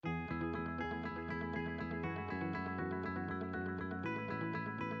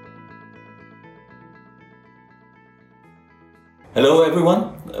Hello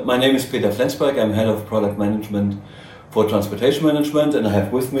everyone, my name is Peter Flensberg. I'm Head of Product Management for Transportation Management, and I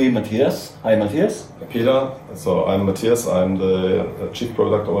have with me Matthias. Hi Matthias. Peter, so I'm Matthias, I'm the Chief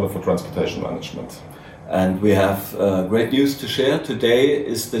Product Owner for Transportation Management. And we have great news to share. Today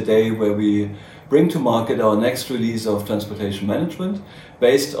is the day where we bring to market our next release of Transportation Management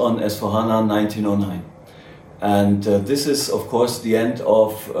based on S/4HANA 1909. And this is of course the end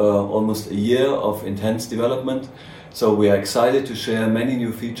of almost a year of intense development. So we are excited to share many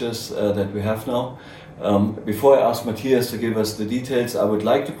new features that we have now. Before I ask Matthias to give us the details, I would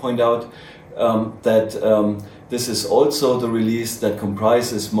like to point out that this is also the release that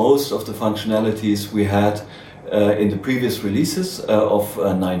comprises most of the functionalities we had in the previous releases of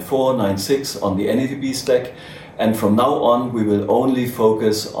 9.4, 9.6 on the NADB stack. And from now on, we will only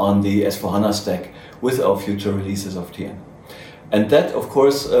focus on the S/4HANA stack with our future releases of TM. And that, of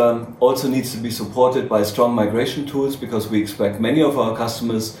course, also needs to be supported by strong migration tools, because we expect many of our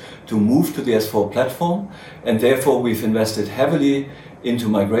customers to move to the S4 platform, and therefore we've invested heavily into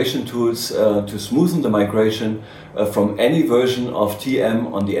migration tools to smoothen the migration from any version of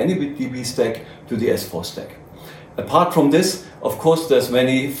TM on the NADB stack to the S4 stack. Apart from this, of course, there's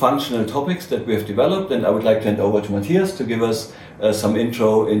many functional topics that we have developed, and I would like to hand over to Matthias to give us some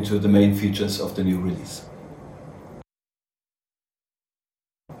intro into the main features of the new release.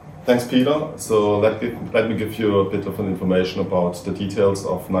 Thanks, Peter. So let me give you a bit of an information about the details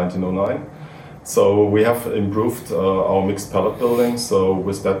of 1909. So we have improved our mixed pallet building. So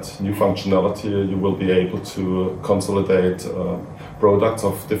with that new functionality, you will be able to consolidate products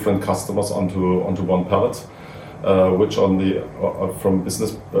of different customers onto one pallet, which from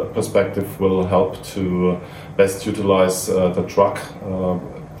business perspective will help to best utilize the truck,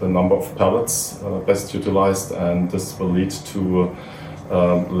 the number of pallets best utilized, and this will lead to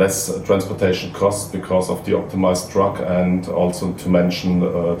less transportation costs because of the optimized truck. And also to mention,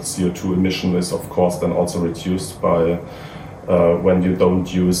 the CO2 emission is of course then also reduced by when you don't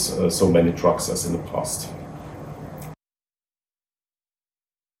use so many trucks as in the past.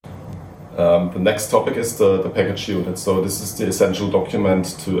 The next topic is the package unit. So this is the essential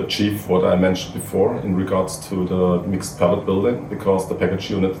document to achieve what I mentioned before in regards to the mixed pallet building, because the package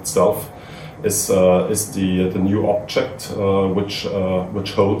unit itself is the new object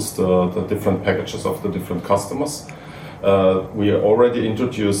which holds the different packages of the different customers. We already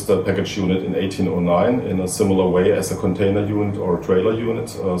introduced the package unit in 1809 in a similar way as a container unit or a trailer unit,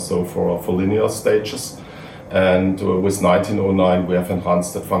 so for linear stages. And with 1909 we have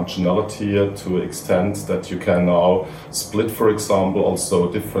enhanced that functionality to extent that you can now split, for example, also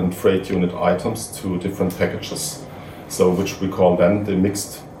different freight unit items to different packages, so which we call then the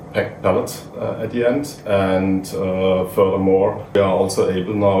mixed packed pallet at the end. And furthermore, we are also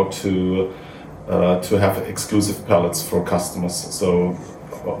able now to have exclusive pallets for customers. So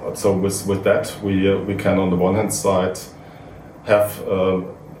with that we can on the one hand side have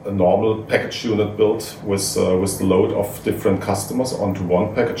a normal package unit built with the load of different customers onto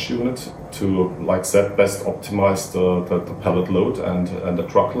one package unit to, like said, best optimize the pallet load and the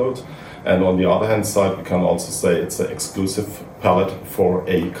truck load. And on the other hand side, we can also say it's an exclusive pallet for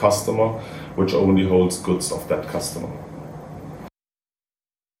a customer, which only holds goods of that customer.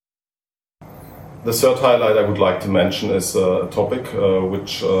 The third highlight I would like to mention is a topic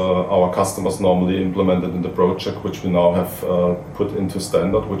which our customers normally implemented in the project, which we now have put into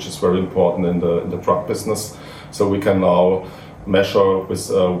standard, which is very important in the truck business. So we can now measure with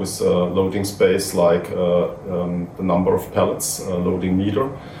loading space, like the number of pallets, loading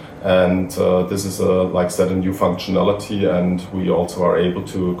meter. And this is, like I said, a new functionality, and we also are able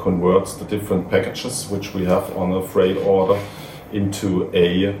to convert the different packages which we have on a freight order into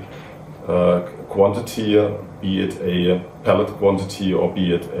a quantity, be it a pallet quantity or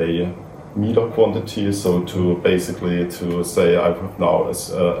be it a meter quantity. So to basically to say I have now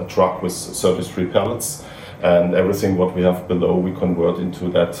a truck with 33 pallets, and everything what we have below we convert into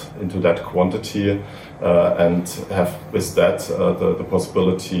that quantity, and have with that the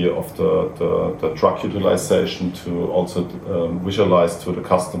possibility of the truck utilization to also visualize to the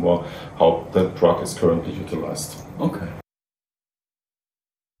customer how the truck is currently utilized. Okay.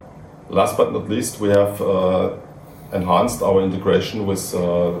 Last but not least, we have enhanced our integration with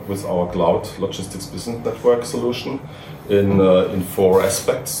our cloud logistics business network solution in four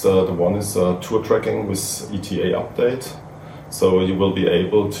aspects. The one is tour tracking with ETA update. So you will be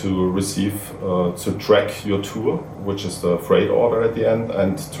able to receive, to track your tour, which is the freight order at the end,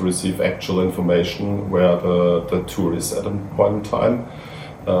 and to receive actual information where the tour is at a point in time,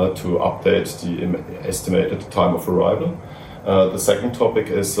 to update the estimated time of arrival. The second topic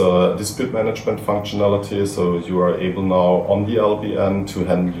is dispute management functionality. So you are able now on the LBN to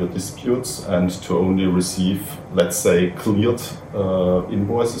handle your disputes and to only receive, let's say, cleared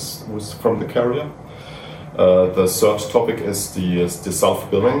invoices from the carrier. The third topic is the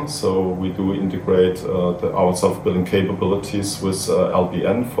self-billing. So we do integrate our self-billing capabilities with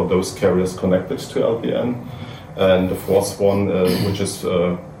LBN for those carriers connected to LBN. And the fourth one, which is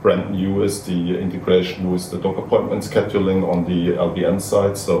brand new, is the integration with the dock appointment scheduling on the LBN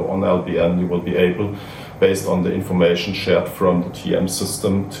side. So on LBN you will be able, based on the information shared from the TM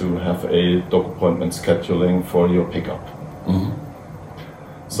system, to have a dock appointment scheduling for your pickup. Mm-hmm.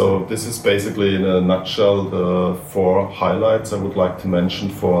 So this is basically, in a nutshell, the 4 highlights I would like to mention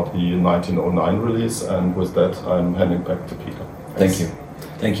for the 1909 release. And with that, I'm handing back to Peter. Thank you.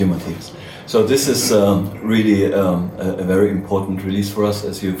 Thank you, Matthias. So this is really a very important release for us.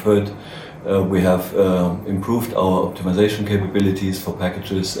 As you've heard, we have improved our optimization capabilities for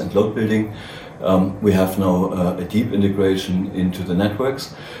packages and load building. We have now a deep integration into the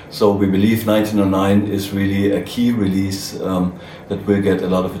networks. So we believe 1909 is really a key release that will get a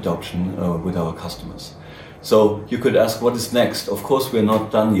lot of adoption with our customers. So you could ask, what is next? Of course, we're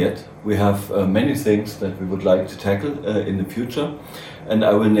not done yet. We have many things that we would like to tackle in the future. And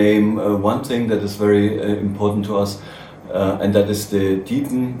I will name one thing that is very important to us, and that is to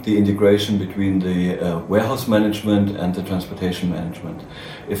deepen the integration between the warehouse management and the transportation management.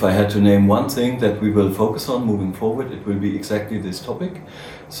 If I had to name one thing that we will focus on moving forward, it will be exactly this topic.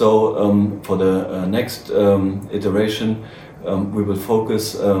 So for the next iteration, we will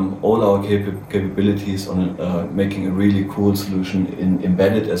focus all our capabilities on making a really cool solution in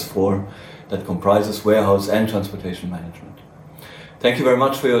embedded S4 that comprises warehouse and transportation management. Thank you very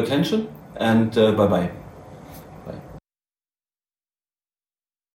much for your attention, and bye-bye.